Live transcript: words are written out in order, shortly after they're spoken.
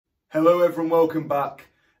Hello everyone, welcome back.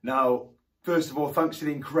 Now, first of all, thanks for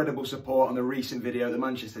the incredible support on the recent video, the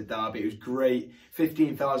Manchester derby. It was great,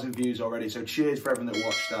 15,000 views already, so cheers for everyone that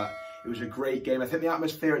watched that. It was a great game. I think the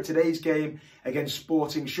atmosphere at today's game against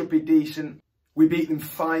Sporting should be decent. We beat them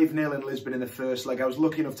 5-0 in Lisbon in the first leg. I was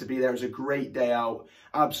lucky enough to be there. It was a great day out,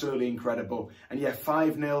 absolutely incredible. And yeah,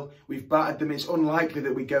 5-0, we've battered them. It's unlikely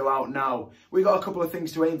that we go out now. We've got a couple of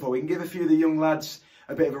things to aim for. We can give a few of the young lads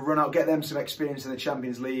a bit of a run out, get them some experience in the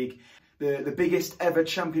Champions League. The biggest ever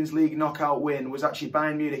Champions League knockout win was actually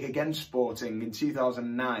Bayern Munich against Sporting in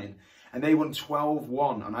 2009. And they won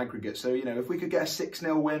 12-1 on aggregate. So, you know, if we could get a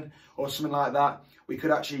 6-0 win or something like that, we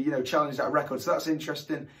could actually, you know, challenge that record. So that's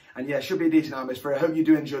interesting. And yeah, should be a decent atmosphere. I hope you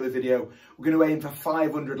do enjoy the video. We're going to aim for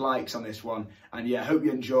 500 likes on this one. And yeah, hope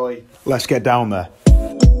you enjoy. Let's get down there.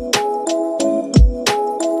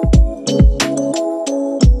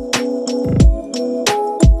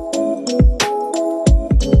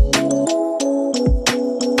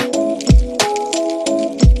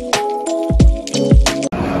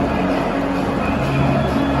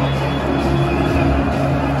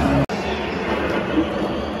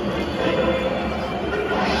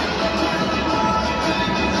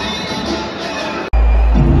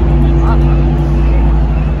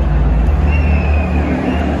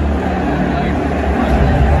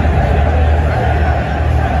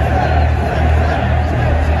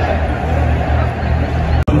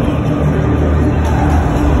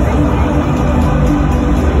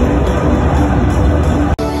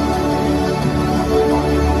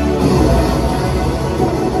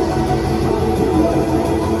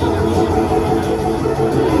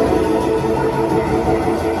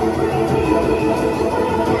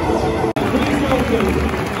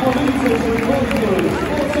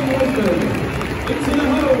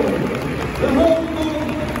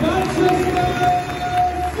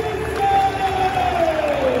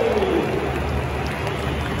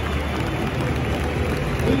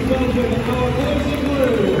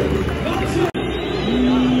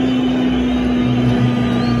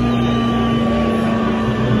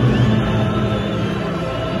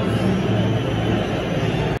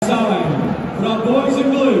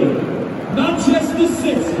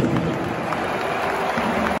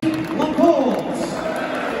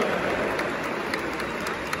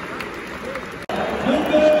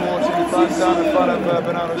 Down in front of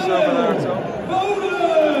Bernardo Silva there at all.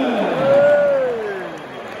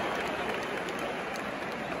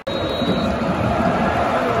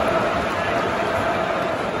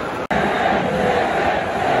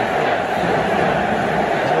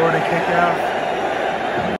 It's already kicked out.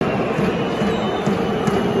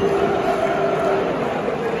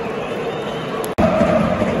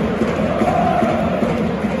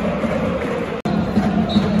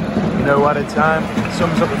 No added time.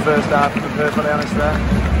 Sums up the first half, to be perfectly honest there.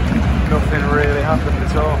 Nothing really happened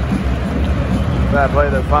at all. Fair play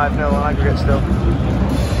though, 5-0 on aggregate still.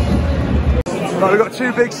 Right, we've got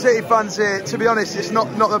two big City fans here. To be honest, it's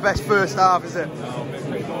not the best first half, is it? No, a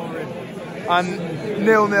bit boring. And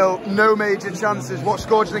 0-0, no major chances. What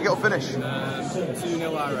score do you think it'll finish?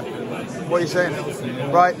 2-0 I reckon. What are you saying?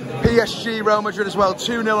 Right, PSG, Real Madrid as well,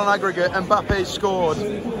 2-0 on aggregate. Mbappe scored.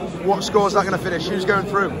 What score is that going to finish? Who's going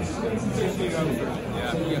through?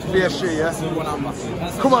 PSG, yeah?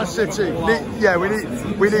 Come on, City.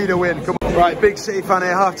 We need a win. Come on. Right, big City fan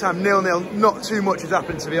here, half-time, 0-0. Not too much has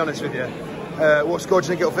happened, to be honest with you. What score do you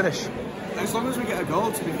think it'll finish? As long as we get a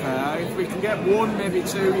goal, to be fair. If we can get one, maybe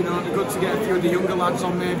two, you know, it'd be good to get a few of the younger lads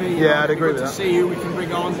on, maybe. Yeah, I'd agree with that. To see who we can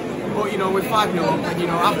bring on. But, you know, we're 5-0 up, and, you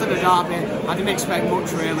know, after the derby, I didn't expect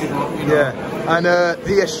much, really, but, you know. Yeah, and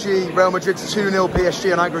PSG, Real Madrid's 2-0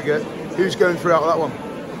 PSG on aggregate. Who's going through out of that one?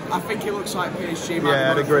 I think it looks like PSG might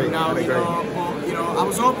I'd agree. Now, you know, but, you know, I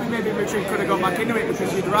was hoping maybe Madrid could have got back into it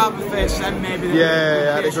because you'd rather face them maybe than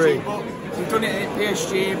I'd PSG, agree. But we've done it at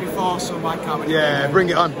PSG before, so why can't we? Yeah, bring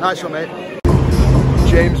it on. Nice one, mate.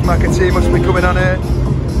 James Mcfc must be coming on here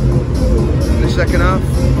in the second half.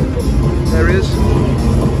 There he is.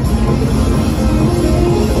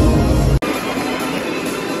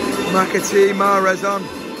 Mcfc, Mahrez on.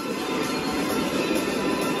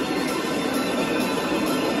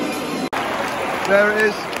 There it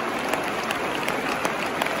is.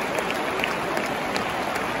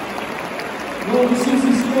 Number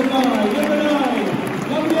 65, number 9,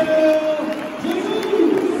 Gabriel Jesus.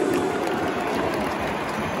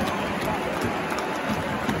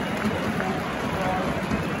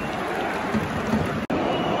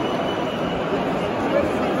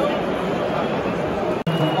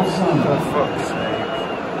 For fuck's sake.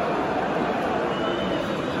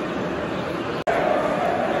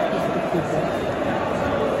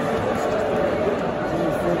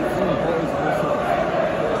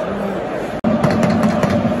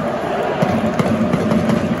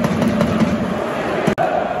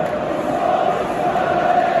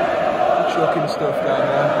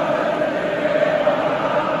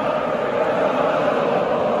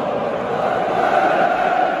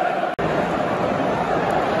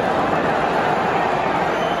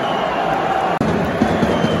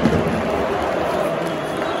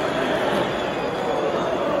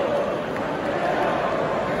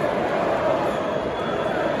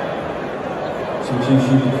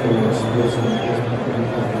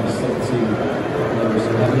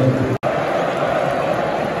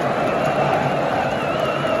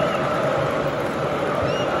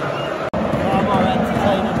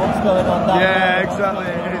 Yeah, exactly.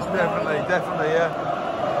 It is definitely, yeah.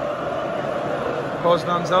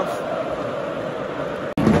 Poznan's off.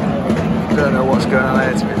 Don't know what's going on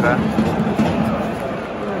there, to be fair.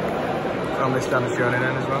 Family stands joining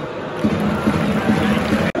in as well.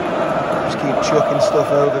 Just keep chucking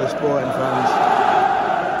stuff over the sporting fans.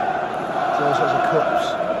 There's all sorts of cups,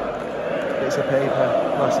 bits of paper,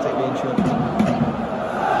 plastic being chucked.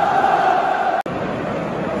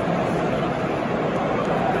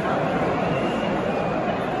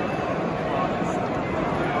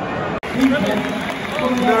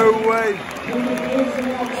 No way!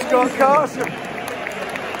 Scott Carson!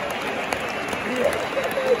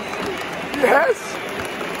 Yes!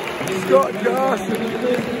 Scott Carson!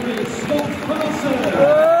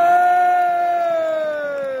 Hey!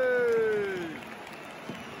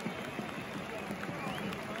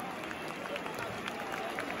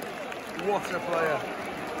 What a player!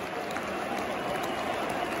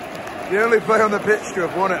 The only player on the pitch to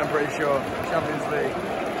have won it, I'm pretty sure. Champions League.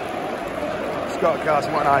 Scott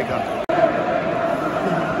Carson, what an icon.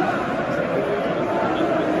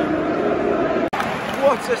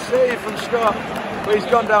 What a save from Scott. But he's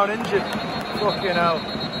gone down injured. Fucking hell.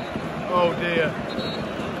 Oh dear.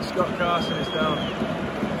 Scott Carson is down.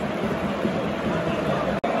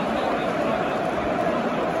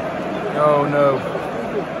 Oh no.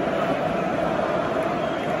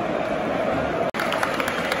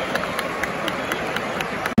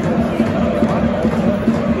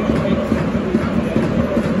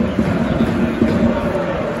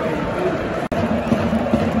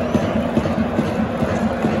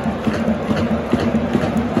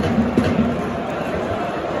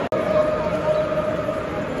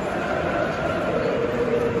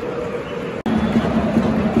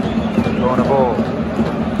 On a ball.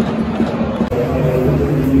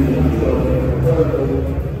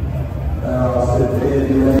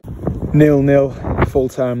 0-0 full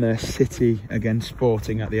time there, City against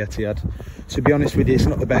Sporting at the Etihad. To be honest with you, it's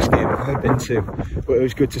not the best game I've ever been to, but it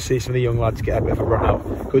was good to see some of the young lads get a bit of a run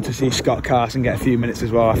out. Good to see Scott Carson get a few minutes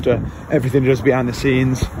as well after everything he does behind the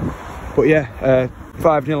scenes. But yeah,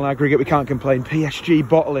 5-0 aggregate, we can't complain. PSG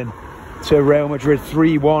bottling to Real Madrid,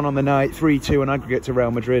 3-1 on the night, 3-2 on aggregate to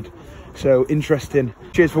Real Madrid. So interesting.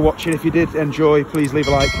 Cheers for watching. If you did enjoy, please leave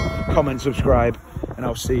a like, comment, subscribe, and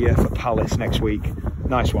I'll see you for Palace next week.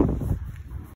 Nice one.